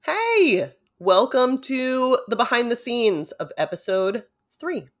Hey, welcome to the behind the scenes of episode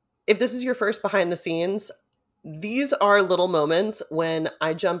 3. If this is your first behind the scenes, these are little moments when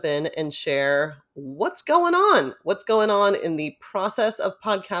I jump in and share what's going on in the process of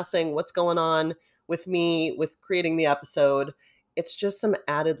podcasting, what's going on with me, with creating the episode. It's just some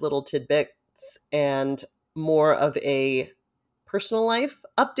added little tidbits and more of a personal life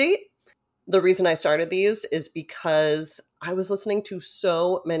update. The reason I started these is because I was listening to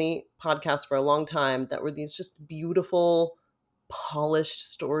so many podcasts for a long time that were these just beautiful,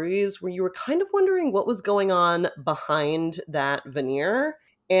 polished stories where you were kind of wondering what was going on behind that veneer.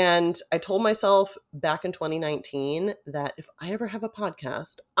 And I told myself back in 2019 that if I ever have a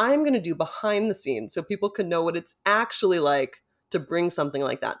podcast, I'm going to do behind the scenes so people can know what it's actually like to bring something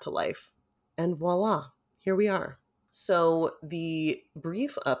like that to life. And voila, here we are. So the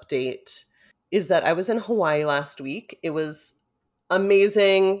brief update is that I was in Hawaii last week. It was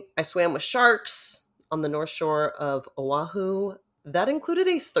amazing. I swam with sharks on the north shore of Oahu. That included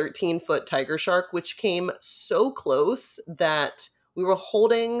a 13-foot tiger shark, which came so close that we were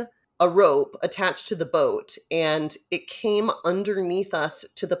holding a rope attached to the boat, and it came underneath us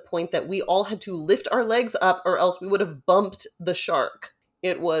to the point that we all had to lift our legs up or else we would have bumped the shark.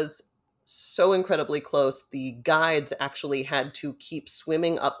 It was so incredibly close. The guides actually had to keep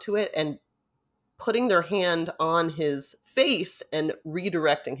swimming up to it and putting their hand on his face and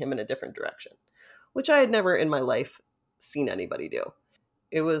redirecting him in a different direction, which I had never in my life seen anybody do.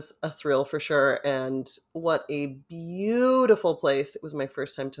 It was a thrill for sure, and what a beautiful place. It was my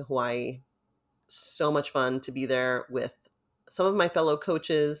first time to Hawaii. So much fun to be there with some of my fellow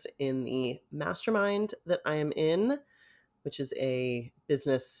coaches in the mastermind that I am in, which is a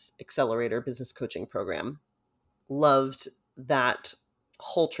business accelerator, business coaching program. Loved that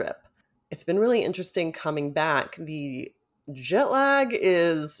whole trip. It's been really interesting coming back. The jet lag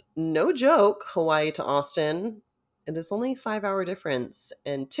is no joke, Hawaii to Austin. It is only a 5-hour difference.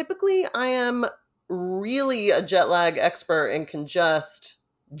 And typically I am really a jet lag expert and can just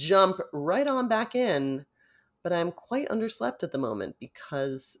jump right on back in. But I'm quite underslept at the moment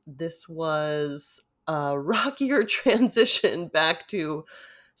because this was a rockier transition back to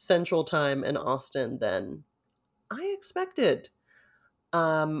Central Time in Austin than I expected.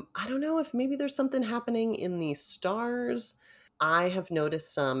 I don't know if maybe there's something happening in the stars. I have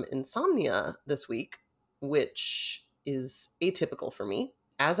noticed some insomnia this week, which is atypical for me.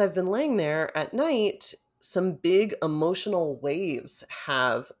 As I've been laying there at night, some big emotional waves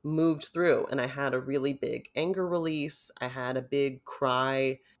have moved through, and I had a really big anger release. I had a big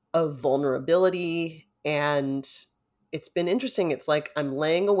cry of vulnerability, and it's been interesting. It's like I'm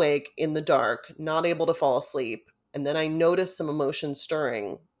laying awake in the dark, not able to fall asleep. And then I notice some emotion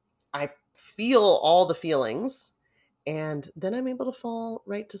stirring. I feel all the feelings, and then I'm able to fall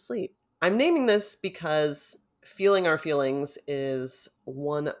right to sleep. I'm naming this because feeling our feelings is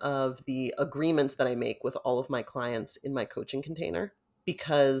one of the agreements that I make with all of my clients in my coaching container,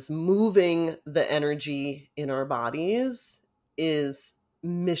 because moving the energy in our bodies is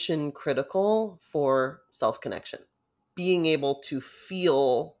mission critical for self-connection. Being able to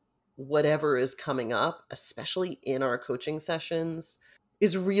feel whatever is coming up, especially in our coaching sessions,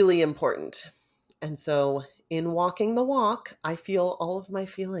 is really important. And so in walking the walk, I feel all of my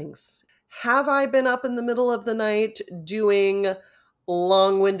feelings. Have I been up in the middle of the night doing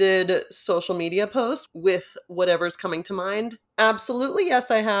long-winded social media posts with whatever's coming to mind? Absolutely, yes,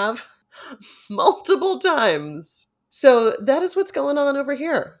 I have. Multiple times. So that is what's going on over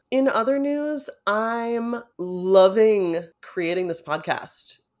here. In other news, I'm loving creating this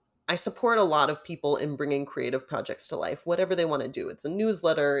podcast. I support a lot of people in bringing creative projects to life, whatever they want to do. It's a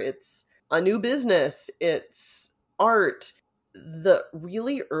newsletter, it's a new business, it's art. The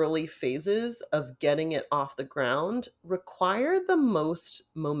really early phases of getting it off the ground require the most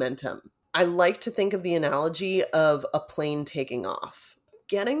momentum. I like to think of the analogy of a plane taking off.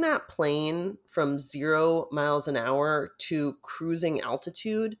 Getting that plane from 0 miles an hour to cruising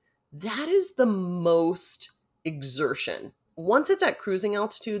altitude, that is the most exertion. Once it's at cruising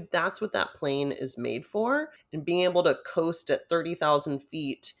altitude, that's what that plane is made for. And being able to coast at 30,000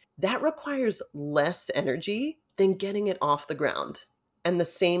 feet, that requires less energy than getting it off the ground. And the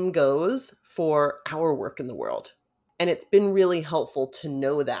same goes for our work in the world. And it's been really helpful to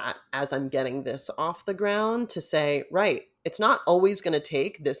know that as I'm getting this off the ground, to say, right, it's not always going to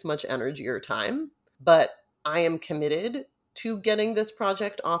take this much energy or time, but I am committed to getting this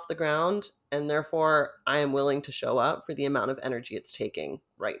project off the ground, and therefore I am willing to show up for the amount of energy it's taking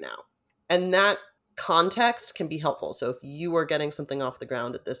right now. And that context can be helpful. So if you are getting something off the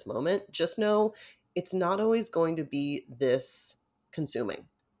ground at this moment, just know it's not always going to be this consuming.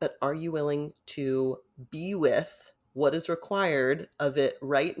 but are you willing to be with what is required of it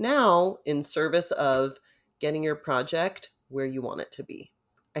right now in service of getting your project where you want it to be?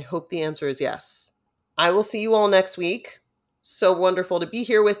 I hope the answer is yes. I will see you all next week. So wonderful to be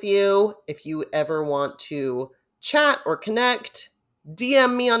here with you. If you ever want to chat or connect,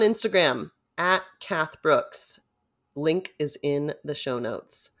 DM me on Instagram at Kath Brooks. Link is in the show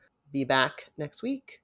notes. Be back next week.